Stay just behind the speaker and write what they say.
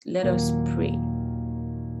Let us pray.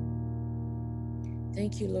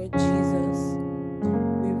 Thank you, Lord Jesus.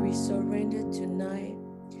 We resurrender tonight.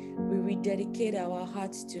 We rededicate our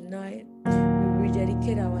hearts tonight. We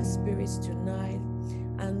rededicate our spirits tonight.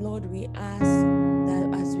 And Lord, we ask that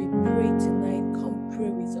as we pray tonight, come pray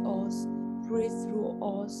with us, pray through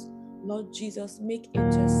us. Lord Jesus, make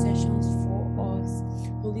intercessions for us.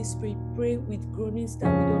 Holy Spirit, pray with groanings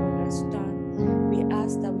that we don't understand. We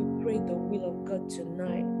ask that we pray the will of God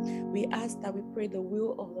tonight. We ask that we pray the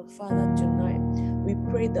will of the Father tonight. We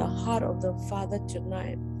pray the heart of the Father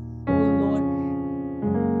tonight. Oh Lord,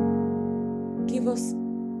 give us,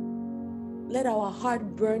 let our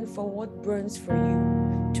heart burn for what burns for you.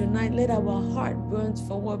 Tonight, let our heart burn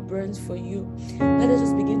for what burns for you. Let us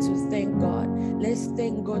just begin to thank God. Let's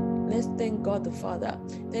thank God. Let's thank God the Father,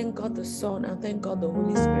 thank God the Son, and thank God the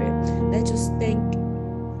Holy Spirit. Let's just thank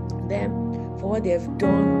them for what they have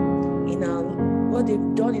done in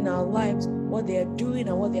our lives, what they are doing,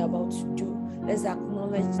 and what they are about to do. Let's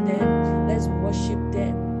acknowledge them. Let's worship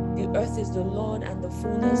them. The earth is the Lord and the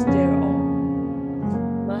fullness thereof.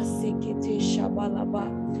 Masekete shabalaba,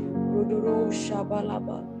 rodoro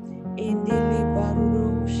shabalaba, endele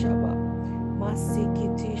baroro shaba,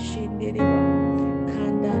 masekete shendereba,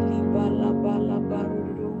 kandali balabala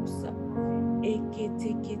barodorosa,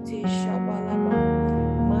 ekete kete shabalaba,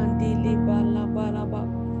 mandele balabalaba,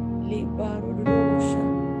 le barodorosha,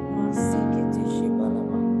 masekete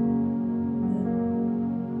shabalaba,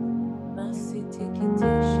 masekete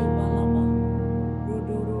shabalaba,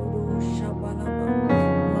 rodoro shabalaba.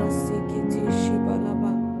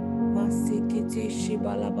 Masekete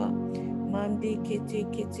shibalaba, mande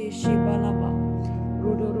kete shibalaba,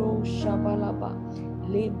 rodoro shabalaba,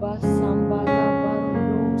 leba sambalaba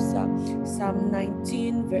rosa. Psalm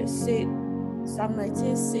 19 verse 8. Psalm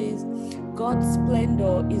 19 says, God's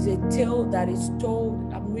splendor is a tale that is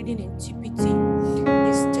told. I'm reading in TPT.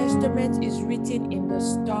 His testament is written in the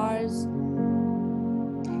stars.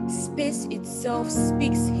 Space itself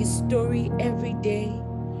speaks his story every day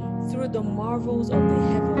through the marvels of the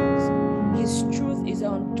heavens. His truth is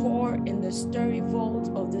on tour in the starry vault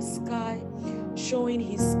of the sky, showing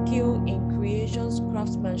his skill in creation's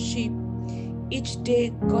craftsmanship. Each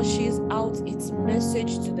day gushes out its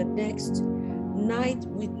message to the next, night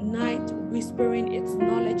with night whispering its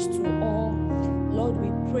knowledge to all. Lord, we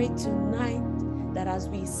pray tonight that as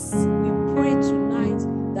we pray tonight,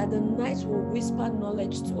 that the night will whisper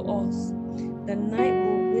knowledge to us. The night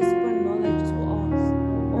will whisper knowledge to us.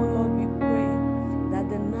 Oh Lord, we pray that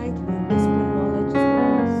the night will whisper knowledge to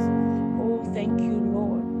us. Oh, thank you,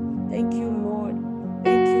 Lord. Thank you, Lord.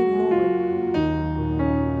 Thank you, Lord.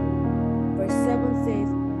 Verse 7 says,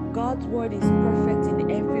 God's word is perfect in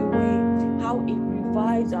every way, how it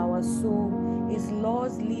revives our soul. His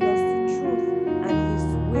laws lead us to truth, and his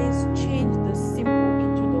ways change the simple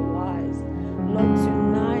into the wise. Lord,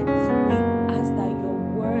 tonight we ask that your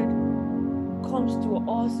word comes to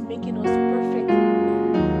us, making us perfect,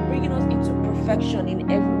 bringing us into perfection in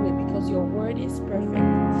every way, because your word is perfect,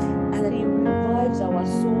 and that it revives our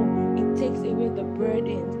soul. It takes away the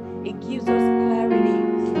burdens. It gives us clarity.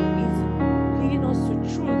 It's leading us to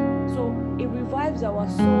truth. So it revives our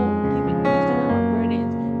soul, lifting our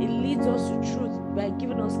burdens. It leads us to truth by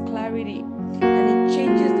giving us clarity, and it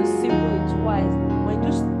changes the simple into wise.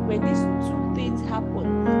 When these two things happen,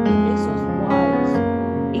 it makes us wise.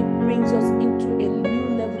 It brings us into a new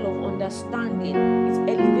level of understanding. It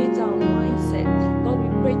elevates our mindset. Lord, we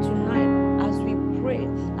pray tonight as we pray,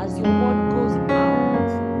 as your word goes out,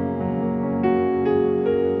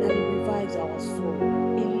 that it revives our soul.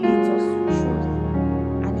 It leads us to truth,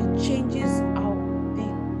 and it changes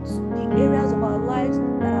the areas of our lives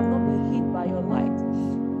that have not been hid by your light,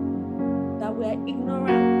 that we are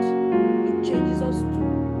ignorant. It changes us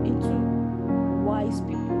into wise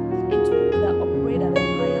people, into people that operate at a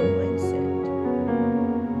higher mindset.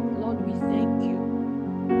 Lord, we thank you.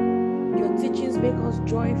 Your teachings make us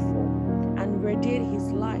joyful and radiate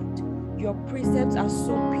his light. Your precepts are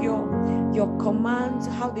so pure. Your commands,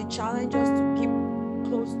 how they challenge us to keep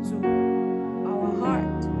close to our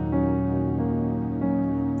heart.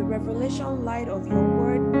 The revelation light of your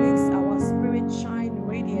word makes our spirit shine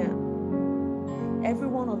radiant. Every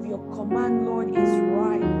one of your command, Lord, is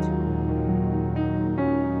right.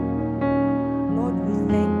 Lord, we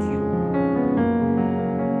thank you.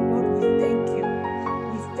 Lord, we thank you.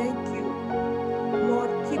 We thank you. Lord,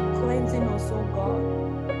 keep cleansing us, oh God.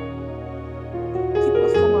 Keep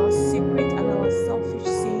us from our secret and our selfish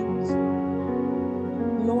sins.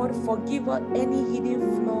 Lord, forgive us any hidden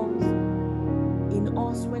flaws in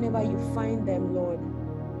us whenever you find them, Lord.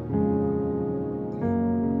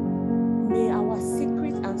 May our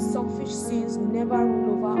secret and sins never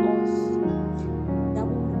rule over us, that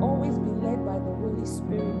we will always be led by the Holy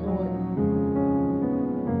Spirit, Lord.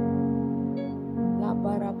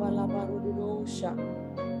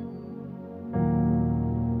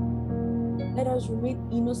 Let us remain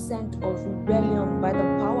innocent of rebellion by the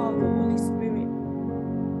power of the Holy Spirit.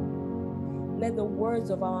 Let the words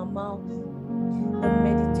of our mouth, the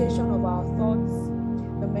meditation of our thoughts,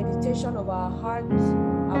 the meditation of our hearts,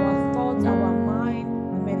 our thoughts, our mind,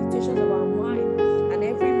 the meditations of our mind, and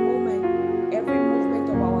every moment, every movement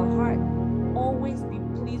of our heart always be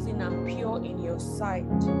pleasing and pure in your sight,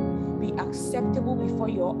 be acceptable before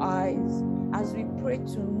your eyes. As we pray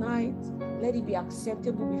tonight, let it be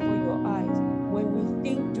acceptable before your eyes. When we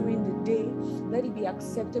think during the day, let it be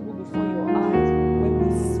acceptable before your eyes. When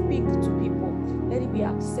we speak to people, let it be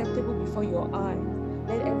acceptable before your eyes.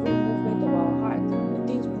 Let every movement of our heart, the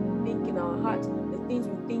things we think in our heart, the things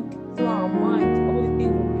we think through our minds, all the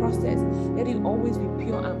things we process, let it always be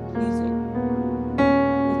pure and pleasing.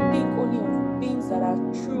 We think only of things that are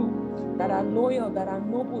true, that are loyal, that are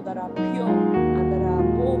noble, that are pure, and that are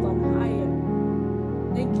above and higher.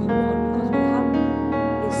 Thank you, Lord, because we have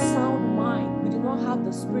a sound mind. We do not have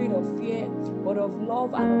the spirit of fear, but of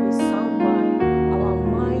love and of a sound mind. Our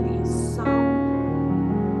mind is sound.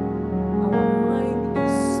 Our mind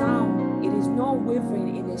is sound. It is not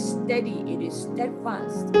wavering. It is steady. It is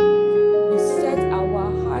steadfast. We set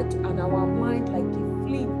our heart and our mind like a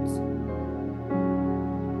flint.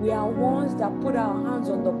 We are ones that put our hands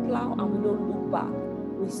on the plow and we don't look back.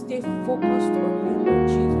 We stay focused on you, Lord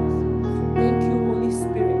Jesus. Thank you, Holy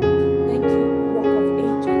Spirit. Thank you, Rock of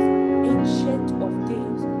Ages, Ancient of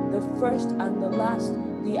Days, the first and the last,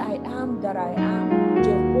 the I am that I am,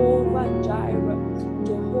 Jehovah Jireh,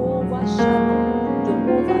 Jehovah Shalom,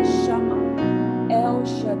 Jehovah Shammah, El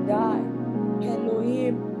Shaddai,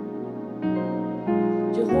 Elohim,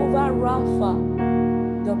 Jehovah Rapha,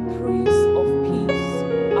 the Prince of Peace,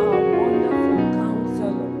 our wonderful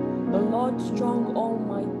Counselor, the Lord strong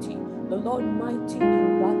Almighty, the Lord mighty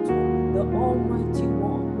in battle, the Almighty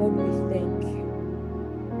One. Lord, we thank you.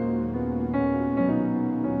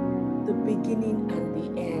 The beginning and the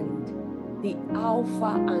end, the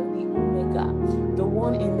Alpha and the Omega, the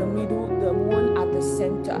one in the middle, the one at the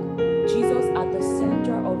center, Jesus at the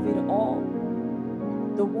center of it all,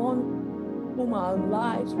 the one whom our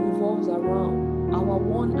lives revolves around, our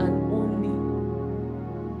one and only.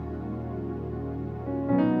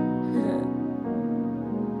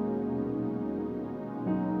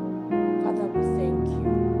 Father, we thank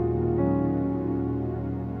you.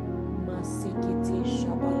 Masikiti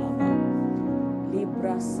shabalaba,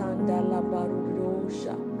 libra sandala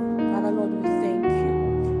barudosha. Father, Lord, we thank you.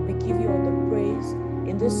 We give you all the praise.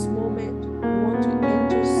 In this moment, we want to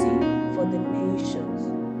intercede for the nations.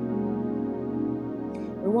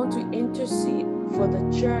 We want to intercede for the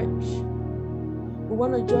church. We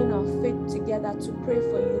want to join our faith together to pray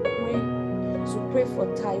for Ukraine, to pray for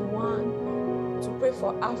Taiwan, to pray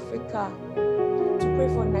for Africa, to pray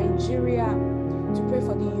for Nigeria, to pray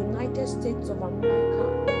for the United States of America.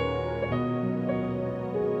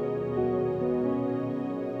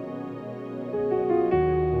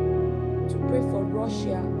 To pray for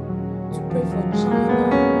Russia, to pray for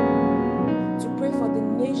China, to pray for the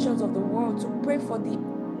nations of the world, to pray for the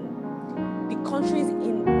countries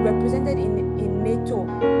represented in NATO,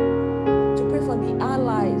 to pray for the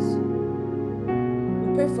allies.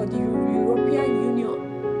 We pray for the European Union.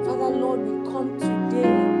 Father, Lord, we come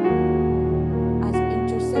today as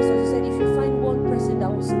intercessors. You said if you find one person that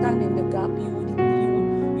will stand in the gap, you would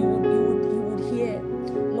hear.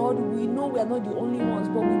 Lord, we know we are not the only ones,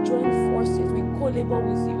 but we join forces, we co-labor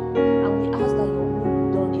with you, and we ask that your will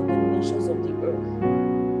be done in the nations of the earth.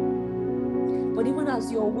 But even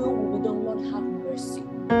as your will be done, Lord, have mercy.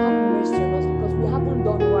 Have mercy on us, because we haven't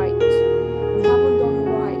done right. We haven't done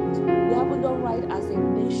right. We haven't done right as a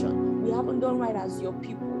nation. We haven't done right as your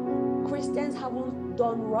people. Christians haven't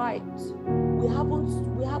done right. We haven't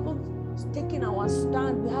taken our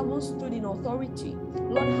stand. We haven't stood in authority.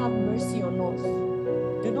 Lord, have mercy on us.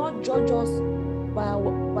 Do not judge us by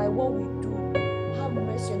what we do. Have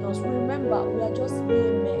mercy on us. Remember, we are just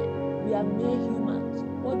mere men. We are mere humans.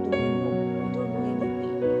 What do we know? We don't know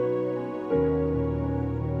anything.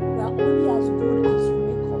 We are only as good as you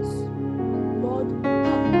make us. Lord,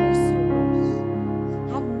 have mercy on us.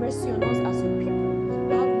 Have mercy on us as a people.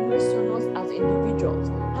 Have mercy on us as individuals.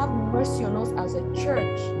 Have mercy on us as a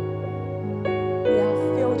church. We have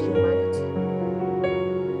failed humanity.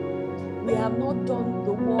 We have not done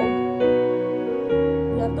the world.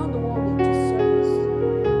 We have done the world a disservice.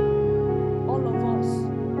 All of us.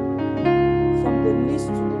 From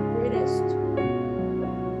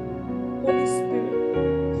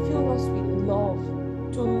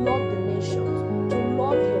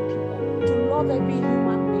every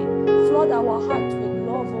human being. Flood our hearts with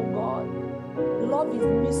love, oh God. Love is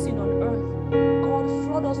missing on earth. God,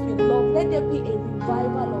 flood us with love. Let there be a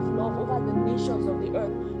revival of love over the nations of the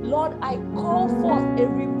earth. Lord, I call forth a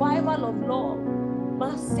revival of love.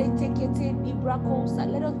 Let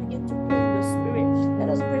us begin to pray in the spirit. Let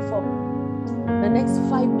us pray for the next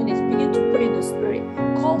 5 minutes. Begin to pray in the spirit.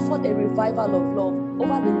 Call forth a revival of love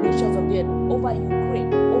over the nations of the earth, over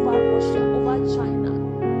Ukraine, over Russia, over China,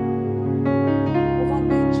 over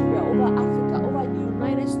Nigeria, over Africa, over the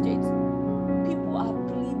United States. People are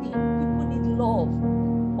bleeding. People need love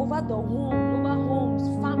over the home, over homes,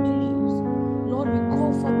 families. Lord, we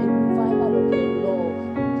call for a revival of your love.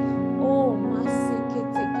 Oh,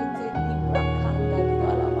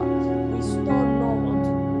 restore love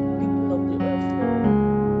unto the people of the earth,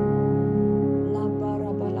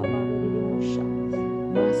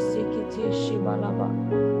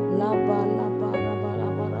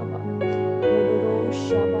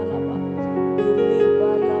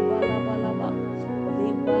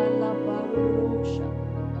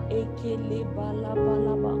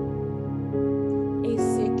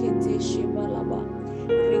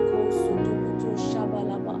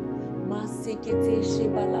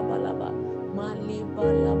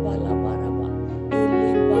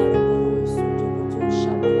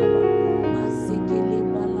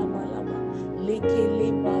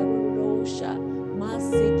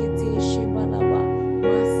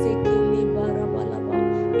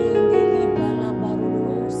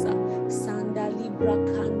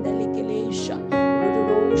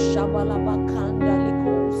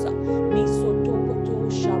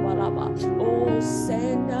 Oh,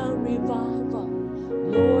 send down revival.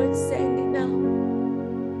 Lord, send it now.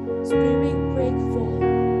 Spirit, break forth.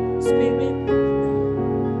 Spirit,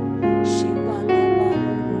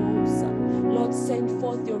 Lord, send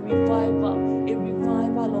forth your revival, a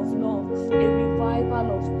revival of love, a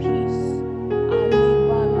revival of peace.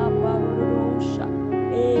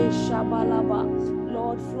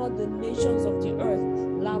 Lord, flood the nations of the earth.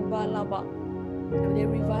 And a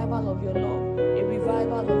revival of your love, a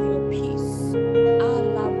revival of your peace, a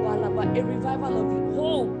revival of your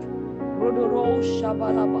hope.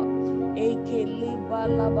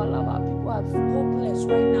 People are hopeless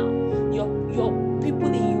right now. Your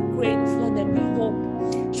people in Ukraine, flood them with hope.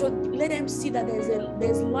 So let them see that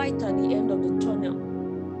there's light at the end of the tunnel.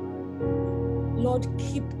 Lord,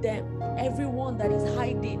 keep them. Everyone that is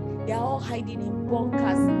hiding, they are all hiding in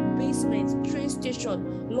bunkers, basements, train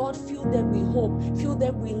stations. Lord, fill them with hope, fill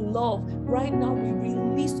them with love. Right now, we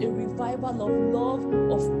release a revival of love,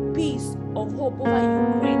 of peace, of hope over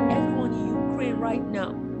Ukraine, everyone in Ukraine right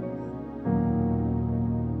now.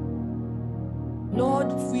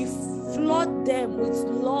 Lord, we flood them with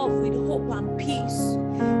love, with hope and peace.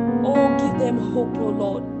 Oh, give them hope, oh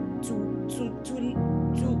Lord, to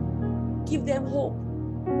give them hope,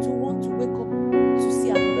 to want to wake up to see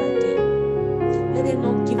another day. Let them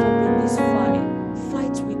not give up in this fight.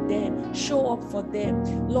 Fight with them. Show up for them.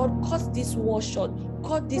 Lord, cut this war short.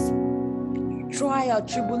 Cut this trial,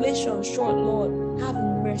 tribulation short, Lord. Have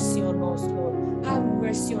mercy on us, Lord. Have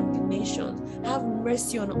mercy on the nations. Have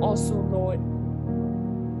mercy on us, oh Lord.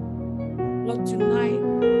 Lord, tonight,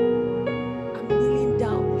 I'm kneeling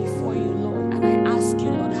down before you, Lord, and I ask you,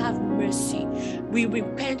 Lord, have mercy. We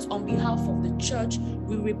repent on behalf of the church.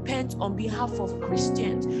 We repent on behalf of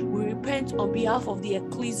Christians. We repent on behalf of the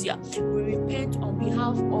ecclesia. We repent on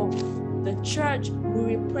behalf of the church.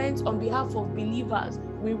 We repent on behalf of believers.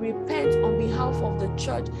 We repent on behalf of the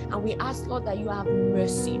church. And we ask, Lord, that you have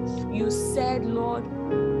mercy. You said, Lord,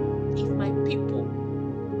 if my people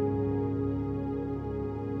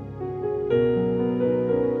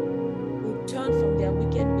will turn from their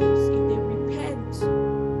wicked ways, if they repent,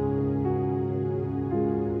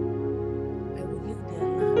 I will heal their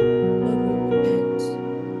land. Lord, we repent.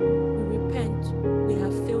 We repent. We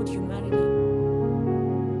have failed humanity.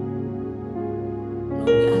 Lord,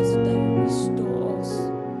 we ask that you restore us.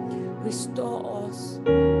 Restore us.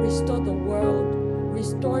 Restore the world.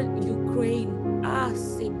 Restore Ukraine.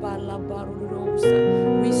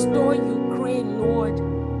 Restore Ukraine, Lord.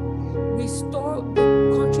 Restore the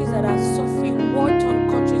countries that are suffering, war-torn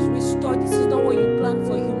countries. Restore. This is not what you planned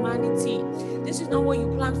for humanity. This is not what you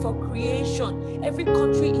planned for creation. Every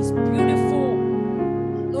country is beautiful.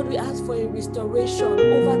 Lord, we ask for a restoration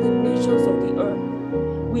over the nations of the earth.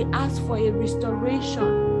 We ask for a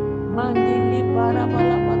restoration.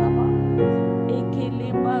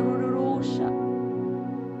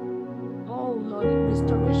 Oh Lord,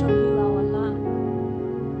 restoration heal our land.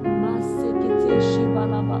 Masekete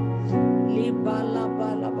shibalaba,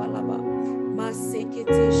 libalabalabalaba,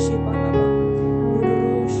 masekete shibalaba,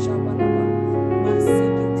 ururu shabalaba,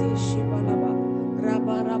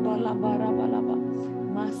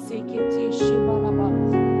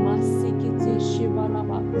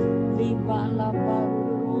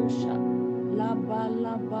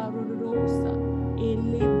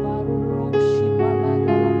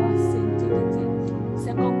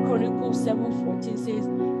 Second Chronicles 7:14 says,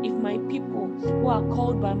 if my people who are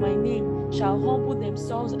called by my name shall humble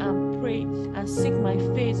themselves and pray and seek my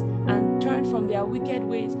face and turn from their wicked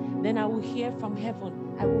ways, then I will hear from heaven.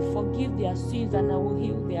 I will forgive their sins and I will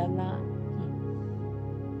heal their land.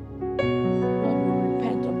 Lord, we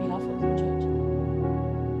repent on behalf of the church.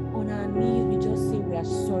 On our knees, we just say we are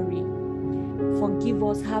sorry. Forgive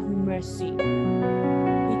us, have mercy.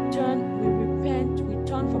 We repent, we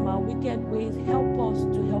turn from our wicked ways. Help us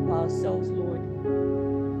to help ourselves, Lord.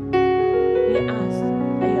 We ask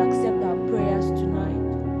that you accept our prayers tonight,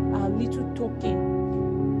 our little token.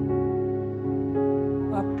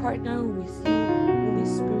 We are partnering with you, Holy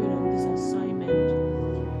Spirit, on this assignment.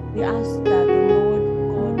 We ask that the Lord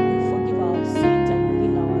God will forgive our sins and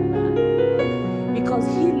heal our land. Because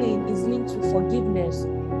healing is linked to forgiveness.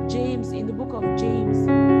 James, in the book of James,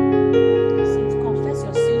 says, confess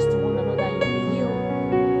your sins to one another and you'll be healed.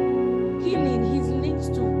 Healing is linked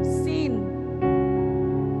to sin.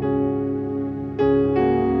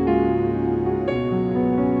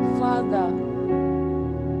 Father,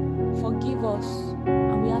 forgive us,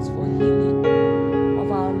 and we ask for healing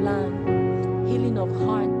of our land, healing of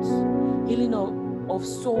hearts, healing of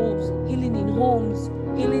souls, healing in homes,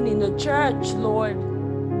 healing in the church, Lord.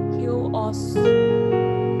 Heal us.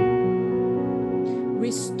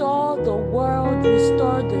 Restore the world,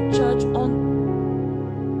 restore the church on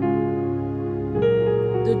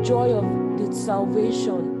the joy of its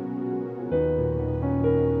salvation.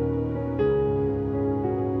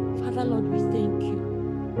 Father, Lord, we thank you.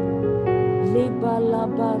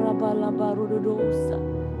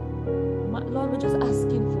 Lord, we're just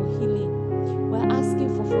asking for healing. We're asking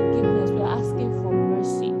for forgiveness. We're asking for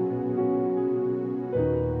mercy.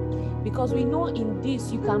 Because we know in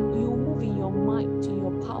this you move in your might, in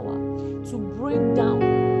your power, to bring down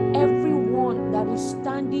everyone that is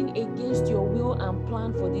standing against your will and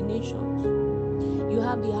plan for the nations. You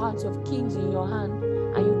have the hearts of kings in your hand,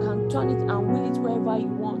 and you can turn it and will it wherever you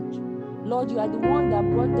want. Lord, you are the one that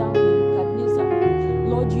brought down Nebuchadnezzar.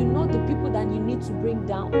 Lord, you know the people that you need to bring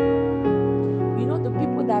down. You know the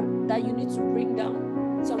people that you need to bring down.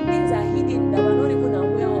 Some things are hidden that we're not even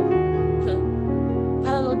aware of.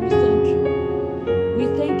 Father, Lord, we thank you. We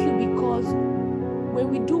thank you because when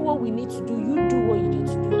we do what we need to do, you do what you need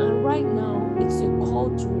to do. And right now, it's a call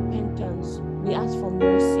to repentance. We ask for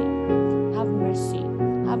mercy. Have mercy.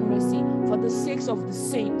 Have mercy for the sake of the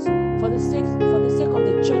saints, for the sake of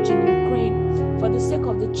the church in Ukraine, for the sake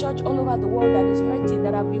of the church all over the world that is hurting,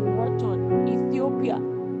 that have been worked on, Ethiopia,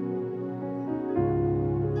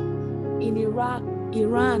 in Iraq,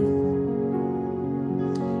 Iran,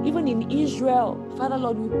 even in Israel. Father,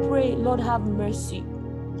 Lord, we pray, Lord, have mercy.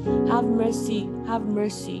 Have mercy, have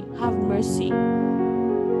mercy, have mercy.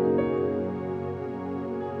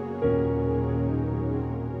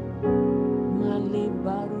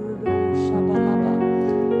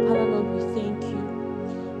 Father, Lord, we thank you.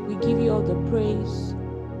 We give you all the praise.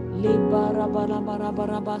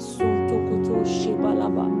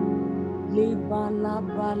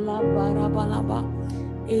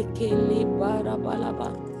 Ekele barabalaba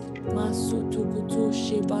masutukutu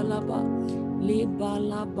shebalaba le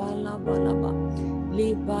balabalabalaba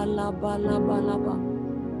le balabalabalaba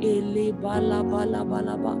ele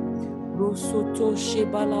balabalabalaba rosoto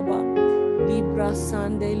shebalaba libra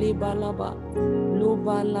sande le balaba lo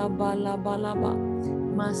balabalabalaba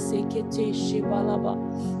masekete shebalaba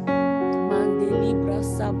mande libra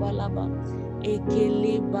sabalaba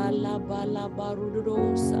ekele balabalaba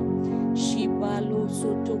rudosa Shibalo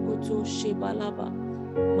sotokoto shebalaba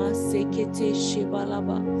masekete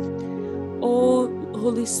shebalaba. Oh,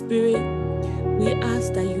 Holy Spirit, we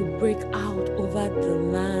ask that you break out over the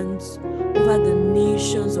lands, over the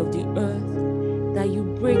nations of the earth, that you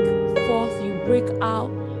break forth, you break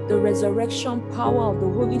out the resurrection power of the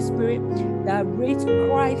Holy Spirit that raised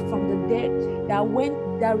Christ from the dead,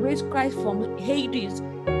 that raised Christ from Hades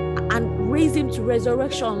and raise him to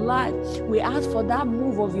resurrection life. We ask for that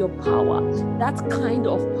move of your power, that kind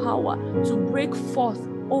of power to break forth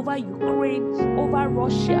over Ukraine, over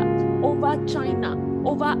Russia, over China,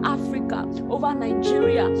 over Africa, over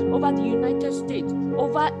Nigeria, over the United States,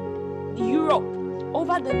 over Europe,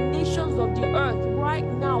 over the nations of the earth right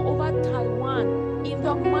now, over Taiwan, in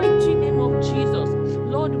the mighty name of Jesus.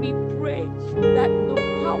 Lord, we pray that the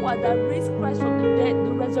power that raised Christ from the dead,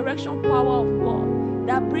 the resurrection power of God,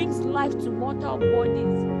 that brings life to mortal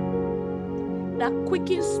bodies, that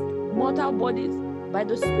quickens mortal bodies by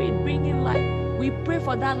the Spirit bringing life. We pray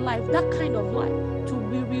for that life, that kind of life, to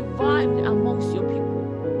be revived amongst your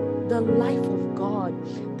people. the life of God,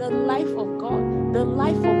 the life of God, the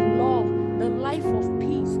life of love, the life of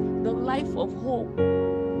peace, the life of hope.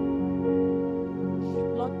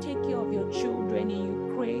 Lord, take care of your children in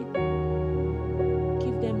Ukraine.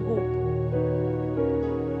 Give them hope.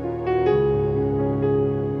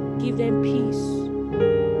 Give them peace,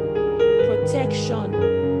 protection,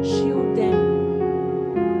 shield them,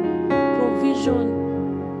 provision.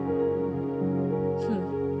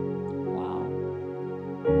 Wow.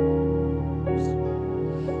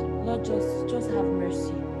 Lord, just have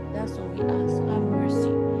mercy. That's all we ask. Have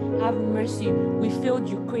mercy. Have mercy. We failed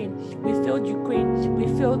Ukraine. We failed Ukraine. We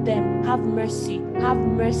failed them. Have mercy. Have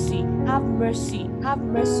mercy. Have mercy. Have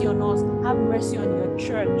mercy on us. Have mercy on your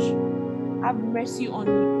church. Have mercy on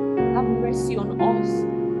you. Have mercy on us.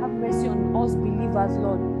 Have mercy on us believers,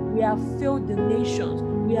 Lord. We have failed the nations.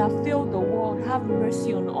 We have failed the world. Have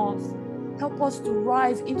mercy on us. Help us to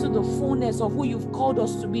rise into the fullness of who you've called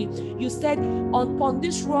us to be. You said, upon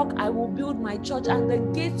this rock I will build my church, and the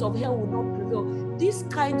gates of hell will not prevail. These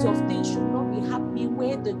kinds of things should not be happening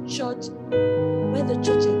where the church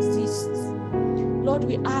exists. Lord,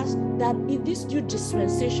 we ask that in this new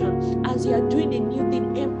dispensation, as you are doing a new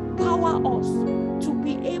thing, empower us to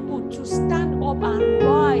be able to stand up and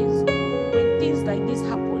rise when things like this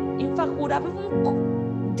happen. In fact, we would have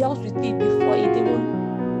even dealt with it before it even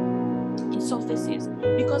surfaces,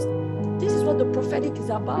 because this is what the prophetic is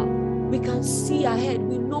about. We can see ahead.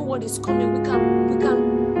 We know what is coming. We can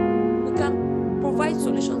provide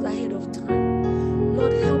solutions ahead of time.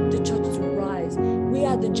 Lord, help the church to rise. We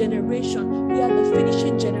are the generation. We are the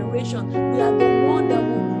finishing generation. We are the one that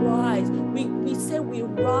will rise. We say we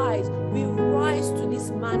rise. We rise to this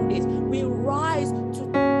mandate. We rise to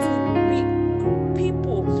be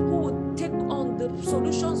people who will take on the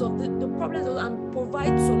solutions of the problems and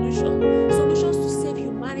provide solutions to save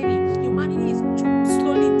humanity. Humanity is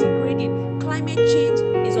slowly degrading. Climate change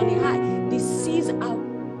is on the high. The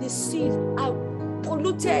seas are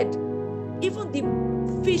polluted. Even the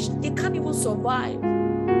fish, they can't even survive.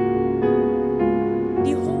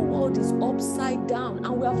 The whole world is upside down,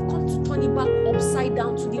 and we have come to turn it back upside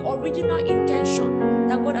down to the original intention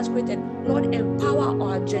that God has created. Lord, empower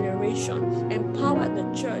our generation, empower the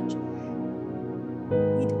church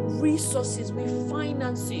with resources, with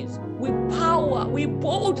finances, with power, with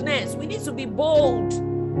boldness. We need to be bold,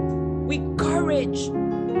 with courage.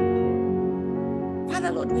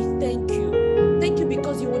 Father, Lord, we thank you. Thank you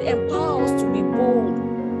because you would empower us to be bold.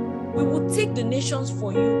 We will take the nations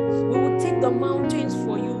for you. We will take the mountains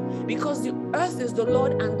for you, because the earth is the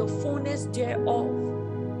Lord and the fullness thereof.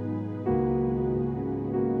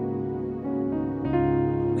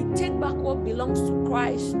 We take back what belongs to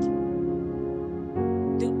Christ.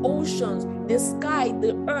 The oceans, the sky,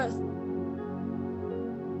 the earth,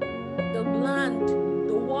 the land,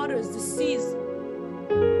 the waters, the seas,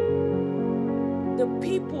 the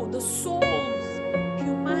people, the souls,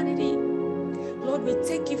 humanity. Lord, we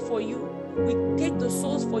take it for you. We take the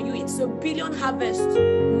souls for you. It's a billion harvest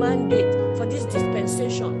mandate for this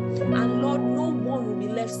dispensation. And Lord, no one will be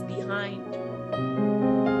left behind.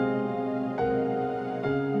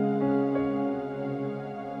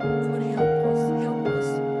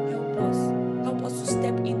 God, help us to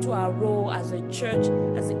step into our role as a church,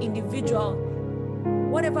 as an individual.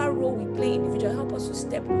 Whatever role we play individually, help us to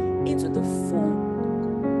step into the full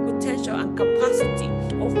potential and capacity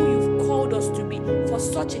of who you've called us to be for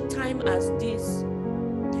such a time as this.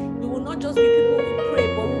 We will not just be people who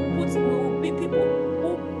pray, but we will be people who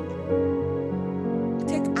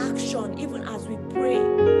take action even as we pray.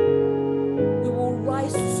 We will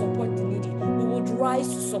rise to support the needy. We would rise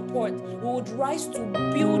to support. We would rise to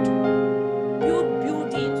build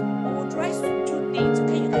buildings. We would rise to do things.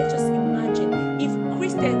 Can you guys just imagine if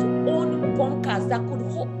Christians own bunkers that could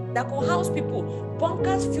house people,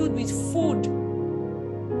 bunkers filled with food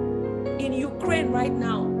in Ukraine right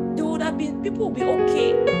now? There would have been, people would be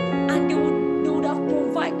okay, and they would have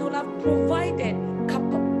provided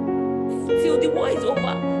till the war is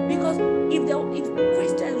over. Because if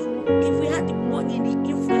Christians, if we had the money, the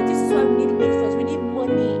influence, this is why we need influence. We need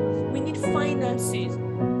money. We need finances.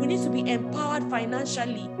 We need to be empowered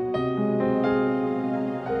financially.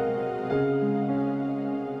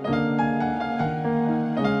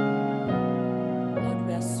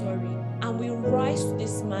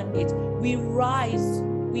 We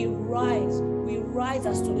rise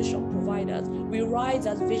as solution providers. We rise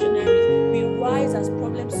as visionaries. We rise as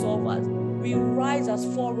problem solvers. We rise as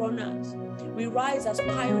forerunners. We rise as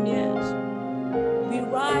pioneers. We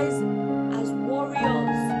rise as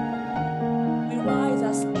warriors. We rise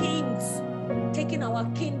as kings, taking our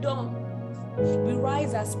kingdom We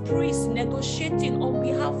rise as priests, negotiating on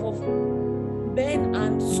behalf of men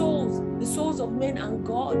and souls, the souls of men and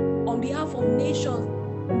God, on behalf of nations,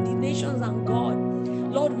 the nations and God.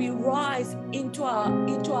 Lord, we rise into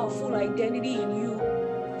our full identity in you,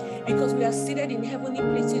 because we are seated in heavenly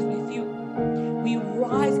places with you. We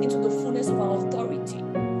rise into the fullness of our authority.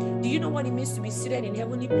 Do you know what it means to be seated in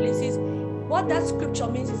heavenly places? What that scripture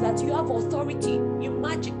means is that you have authority.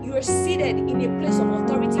 Imagine you are seated in a place of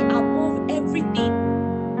authority above everything.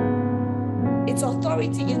 It's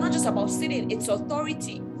authority. It's not just about sitting, it's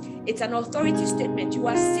authority. It's an authority statement. You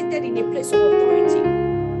are seated in a place of authority.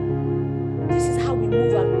 This is how we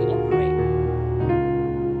move and we operate.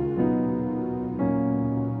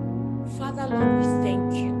 Father, Lord, we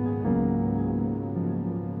thank you.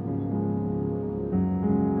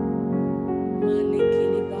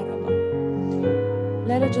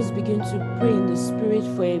 Let us just begin to pray in the spirit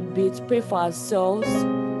for a bit. Pray for ourselves.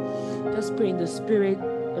 Just pray in the spirit.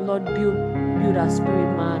 The Lord build our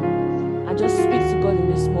spirit, man. And just speak to God in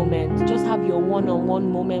this moment. Just have your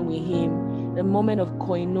one-on-one moment with Him. The moment of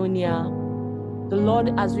koinonia. The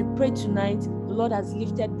Lord, as we pray tonight, the Lord has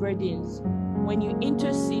lifted burdens. When you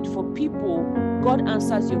intercede for people, God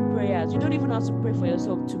answers your prayers. You don't even have to pray for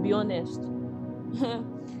yourself, to be honest.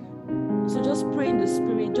 So just pray in the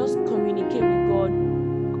spirit. Just communicate with God.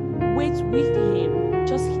 Wait with Him.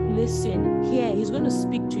 Just listen. Hear. He's going to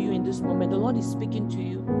speak to you in this moment. The Lord is speaking to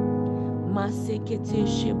you. Masekete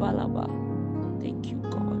shebalaba. Thank you,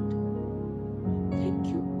 God. Thank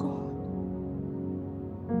you, God.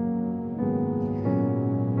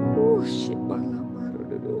 Oh, shebalaba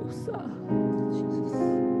rodosa. Jesus.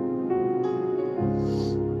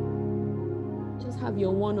 Just have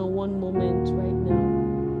your one-on-one moment right now.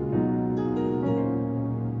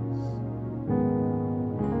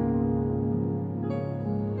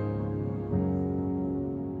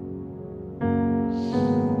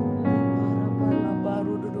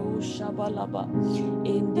 Shabalaba,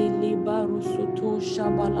 Indeliba Rusoto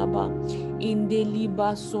Shabalaba,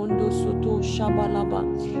 Indeliba Sondo Soto Shabalaba,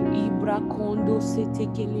 Ibra Kondo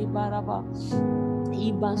Setekele Baraba,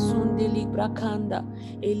 Iba Sondeli Brakanda,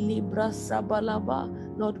 Elibra Sabalaba.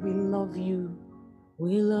 Lord, we love you.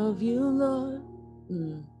 We love you, Lord.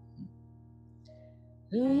 And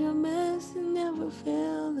your mercy never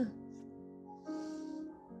failed us.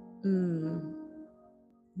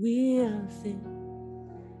 We are seen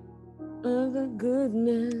of the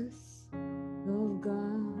goodness of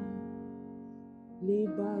God.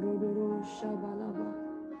 Libarodoro shabalaba,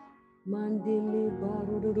 mandele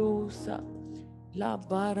barodorosa, la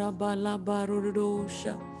barabala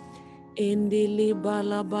barodorosha, endele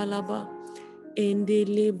balabalaba,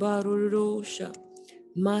 endele barodorosha,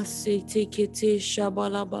 masete kete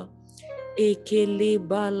shabalaba, ekele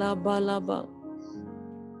balabalaba,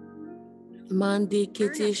 mande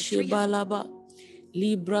kete shebalaba.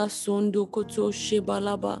 Libra sondo koto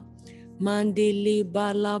shebalaba, mandele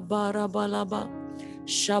balabarabalaba,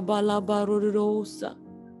 shabalabarosa,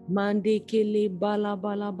 mande kele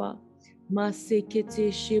balabalaba, masekete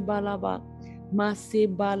shebalaba, mase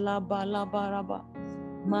balabalabaraba,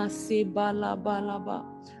 mase balabalaba,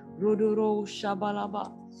 rodoro shabalaba,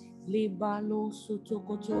 libalo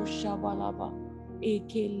sotokoto shabalaba,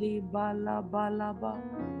 ekele balabalaba,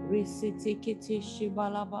 resete kete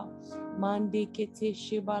shebalaba, mande kete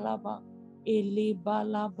shebalaba, ele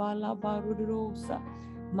balabalaba rudosa,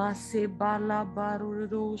 mase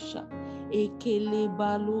balabarudosha, ekele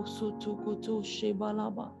balo sotokoto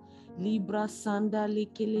shebalaba, libra sanda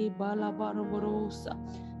lekele balabarabosa,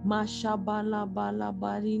 masha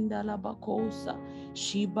balabalabarinda labakosa,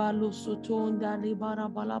 shibalo sotonda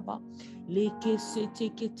libarabalaba, leke sete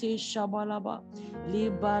kete shabalaba, le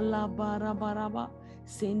balabarabaraba,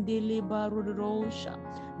 sendele barudosha,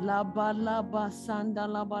 la balaba sanda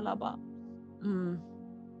la balaba.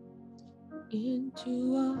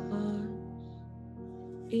 Into our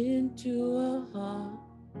heart,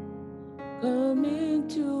 come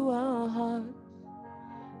into our heart,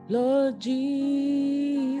 Lord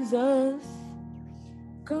Jesus,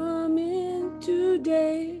 come in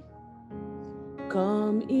today,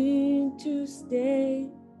 come in to stay,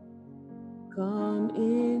 come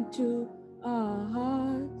into our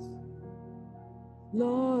hearts,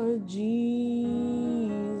 Lord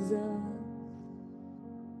Jesus,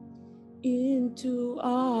 into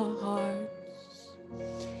our hearts,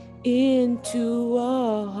 into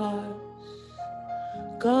our hearts,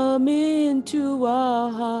 come into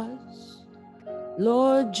our hearts,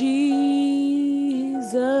 Lord Jesus,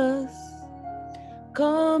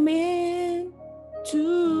 come in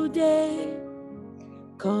today,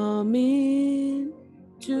 come in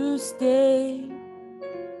to stay,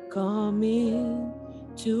 Come in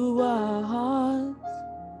to our hearts,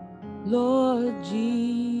 Lord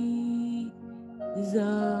Jesus.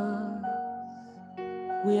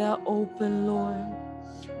 We are open, Lord.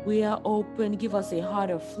 We are open. Give us a heart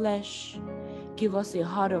of flesh. Give us a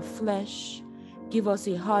heart of flesh. Give us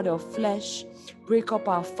a heart of flesh. Break up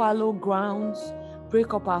our fallow grounds.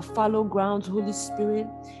 Break up our fallow grounds, Holy Spirit.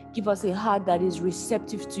 Give us a heart that is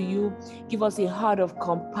receptive to you. Give us a heart of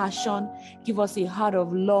compassion. Give us a heart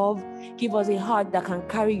of love. Give us a heart that can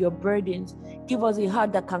carry your burdens. Give us a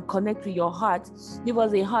heart that can connect with your heart. Give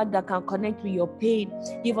us a heart that can connect with your pain.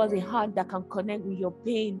 Give us a heart that can connect with your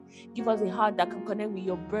pain. Give us a heart that can connect with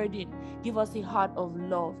your burden. Give us a heart of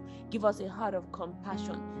love. Give us a heart of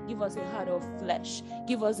compassion. Give us a heart of flesh.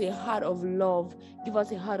 Give us a heart of love. Give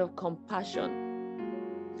us a heart of compassion.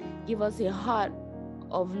 Give us a heart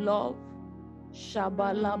of love.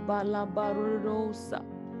 Shabalabalabarosa.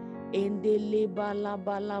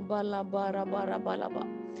 Endelebalabalabalabarabarabalaba.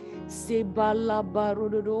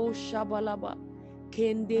 Sebalabarodo shabalaba.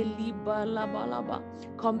 Kendelibalabalaba.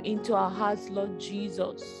 Come into our hearts, Lord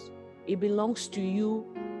Jesus. It belongs to you.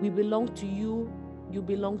 We belong to you. You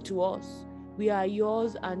belong to us. We are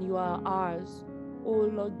yours and you are ours. Oh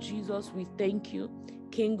Lord Jesus, we thank you.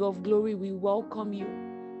 King of glory, we welcome you.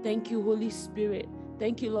 Thank you, Holy Spirit.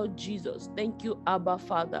 Thank you, Lord Jesus. Thank you, Abba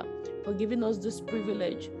Father, for giving us this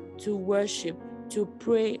privilege to worship, to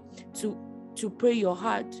pray, to pray your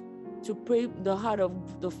heart, to pray the heart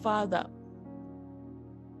of the Father.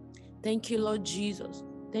 Thank you, Lord Jesus.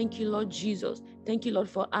 Thank you, Lord Jesus. Thank you, Lord,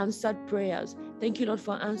 for answered prayers. Thank you, Lord,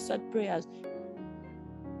 for answered prayers.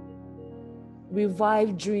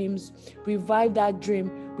 Revive dreams. Revive that dream.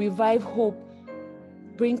 Revive hope.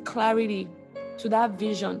 Bring clarity to that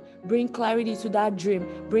vision. Bring clarity to that dream.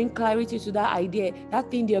 Bring clarity to that idea. That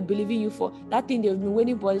thing they're believing you for. That thing they've been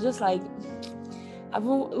waiting for. It's just like,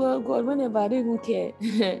 God, whenever I don't even care.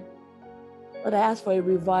 But I ask for a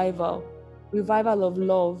revival. Revival of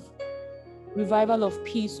love. Revival of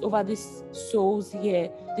peace over these souls here.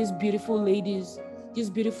 These beautiful ladies. These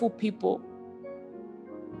beautiful people.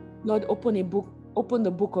 Lord, open the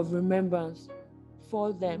book of remembrance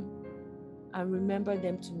for them and remember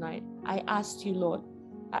them tonight. I asked you, Lord,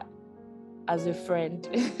 as a friend.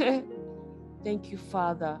 Thank you,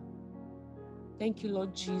 Father. Thank you,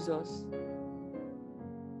 Lord Jesus.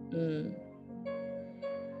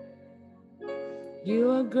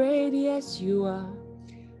 You are great, yes, you are.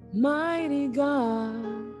 Mighty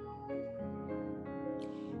God.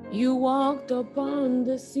 You walked upon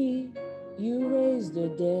the sea. You raised the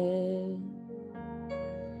dead.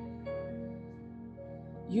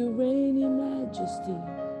 You reign in majesty.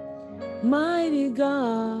 Mighty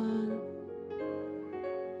God.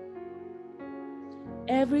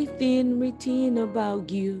 Everything written about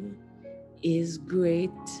you is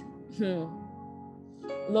great.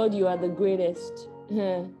 Lord, you are the greatest.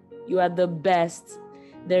 You are the best.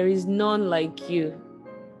 There is none like you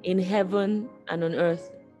in heaven and on earth.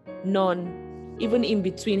 None. Even in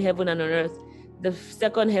between heaven and on earth. The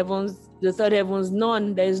second heavens, the third heavens,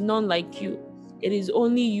 none. There is none like you. It is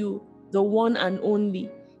only you, the one and only,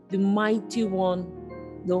 the mighty one,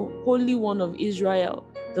 the Holy One of Israel,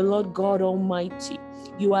 the Lord God Almighty.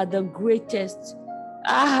 You are the greatest.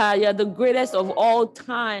 You are the greatest of all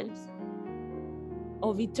times,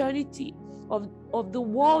 of eternity, of the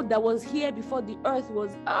world that was here before the earth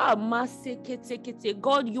was.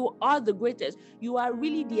 God, you are the greatest. You are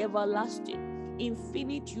really the everlasting,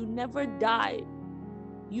 infinite. You never die.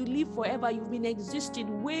 You live forever. You've been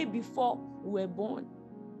existing way before we were born.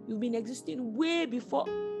 You've been existing way before.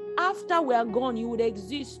 After we are gone, you would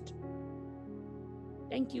exist.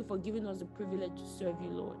 Thank you for giving us the privilege to serve you,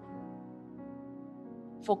 Lord.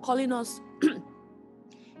 For calling us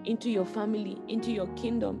into your family, into your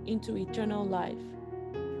kingdom, into eternal life.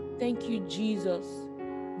 Thank you, Jesus.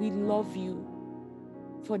 We love you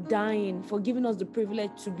for dying, for giving us the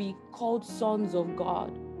privilege to be called sons of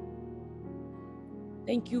God.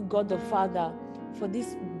 Thank you, God the Father, for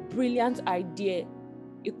this brilliant idea.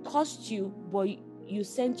 It cost you, but you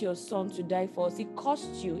sent your son to die for us. It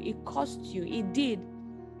cost you. It cost you. It did.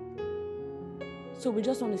 So we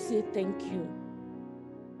just want to say thank you.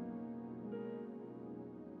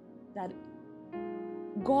 That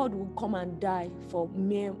God will come and die for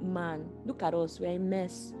mere man. Look at us, we're a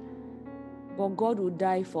mess. But God will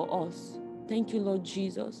die for us. Thank you, Lord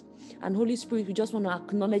Jesus. And Holy Spirit, we just want to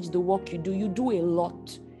acknowledge the work you do. You do a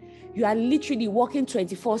lot. You are literally working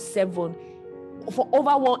 24/7 for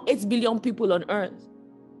over 8 billion people on earth.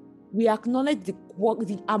 We acknowledge the work,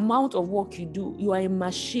 the amount of work you do. You are a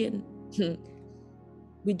machine.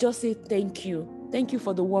 We just say thank you. Thank you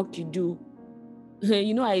for the work you do.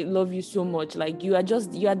 I love you so much. Like, you are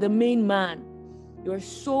the main man. You're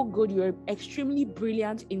so good. You're extremely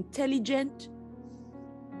brilliant, intelligent.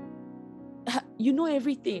 You know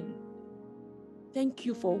everything. Thank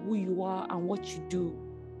you for who you are and what you do.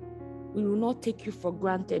 We will not take you for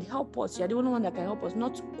granted. Help us. You're the only one that can help us,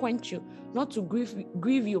 not to quench you, not to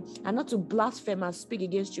grieve you, and not to blaspheme and speak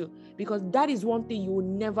against you, because that is one thing you will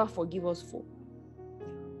never forgive us for.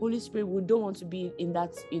 Holy Spirit, we don't want to be in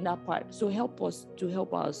that part. So help us to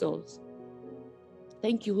help ourselves.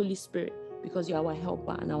 Thank you, Holy Spirit, because you're our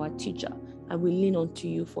helper and our teacher, and we lean on to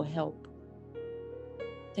you for help.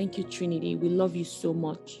 Thank you, Trinity. We love you so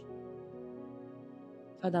much.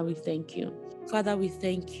 Father, we thank you. Father, we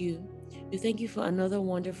thank you. We thank you for another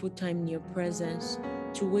wonderful time in your presence,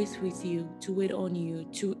 to wait with you, to wait on you,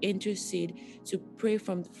 to intercede, to pray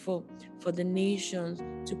for the nations,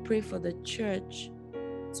 to pray for the church,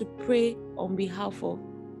 to pray on behalf of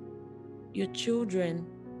your children,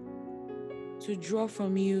 to draw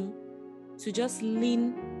from you, to just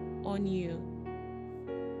lean on you.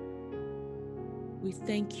 We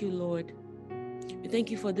thank you, Lord. We thank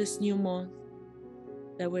you for this new month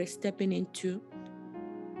that we're stepping into.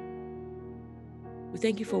 We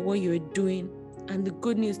thank you for what you're doing and the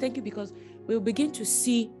good news. Thank you, because we'll begin to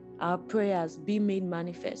see our prayers be made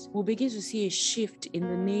manifest. We'll begin to see a shift in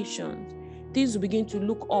the nations. Things will begin to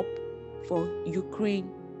look up for Ukraine.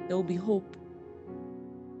 There will be hope.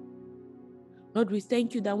 Lord, we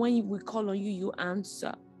thank you that when we call on you, you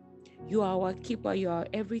answer. You are our keeper. You are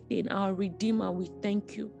everything. Our Redeemer, we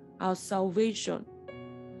thank you. Our salvation.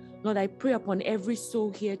 Lord, I pray upon every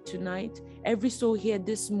soul here tonight, every soul here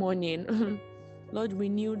this morning. Lord,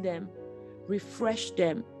 renew them, refresh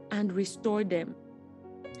them, and restore them.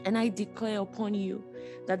 And I declare upon you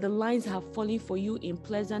that the lines have fallen for you in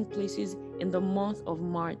pleasant places in the month of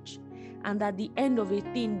March, and that the end of a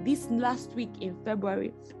thing this last week in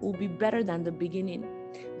February will be better than the beginning.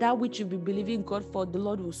 That which you'll be believing God for, the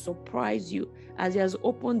Lord will surprise you as He has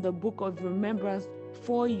opened the book of remembrance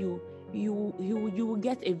for you. You will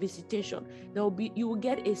get a visitation. You will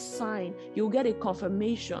get a sign. You will get a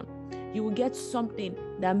confirmation. You will get something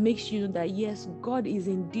that makes you know that yes, God is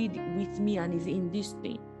indeed with me and is in this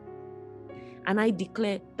thing. And I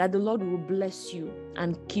declare that the Lord will bless you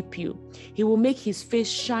and keep you. He will make His face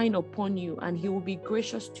shine upon you, and He will be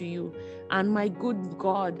gracious to you. And my good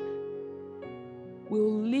God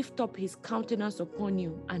will lift up His countenance upon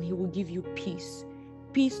you, and He will give you peace.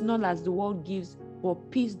 Peace not as the world gives, but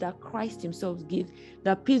peace that Christ Himself gives.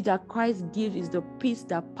 The peace that Christ gives is the peace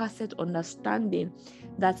that passeth understanding,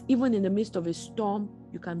 that even in the midst of a storm,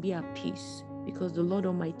 you can be at peace, because the Lord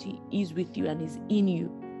Almighty is with you and is in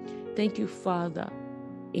you. Thank you, Father.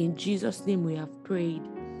 In Jesus' name we have prayed.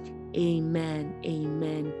 Amen.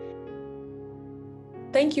 Amen.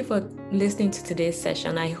 Thank you for listening to today's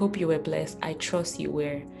session. I hope you were blessed. I trust you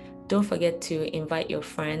were. Don't forget to invite your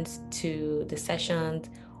friends to the sessions,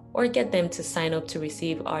 or get them to sign up to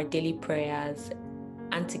receive our daily prayers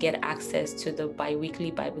and to get access to the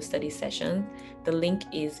bi-weekly Bible study sessions. The link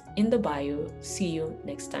is in the bio. See you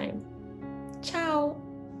next time. Ciao.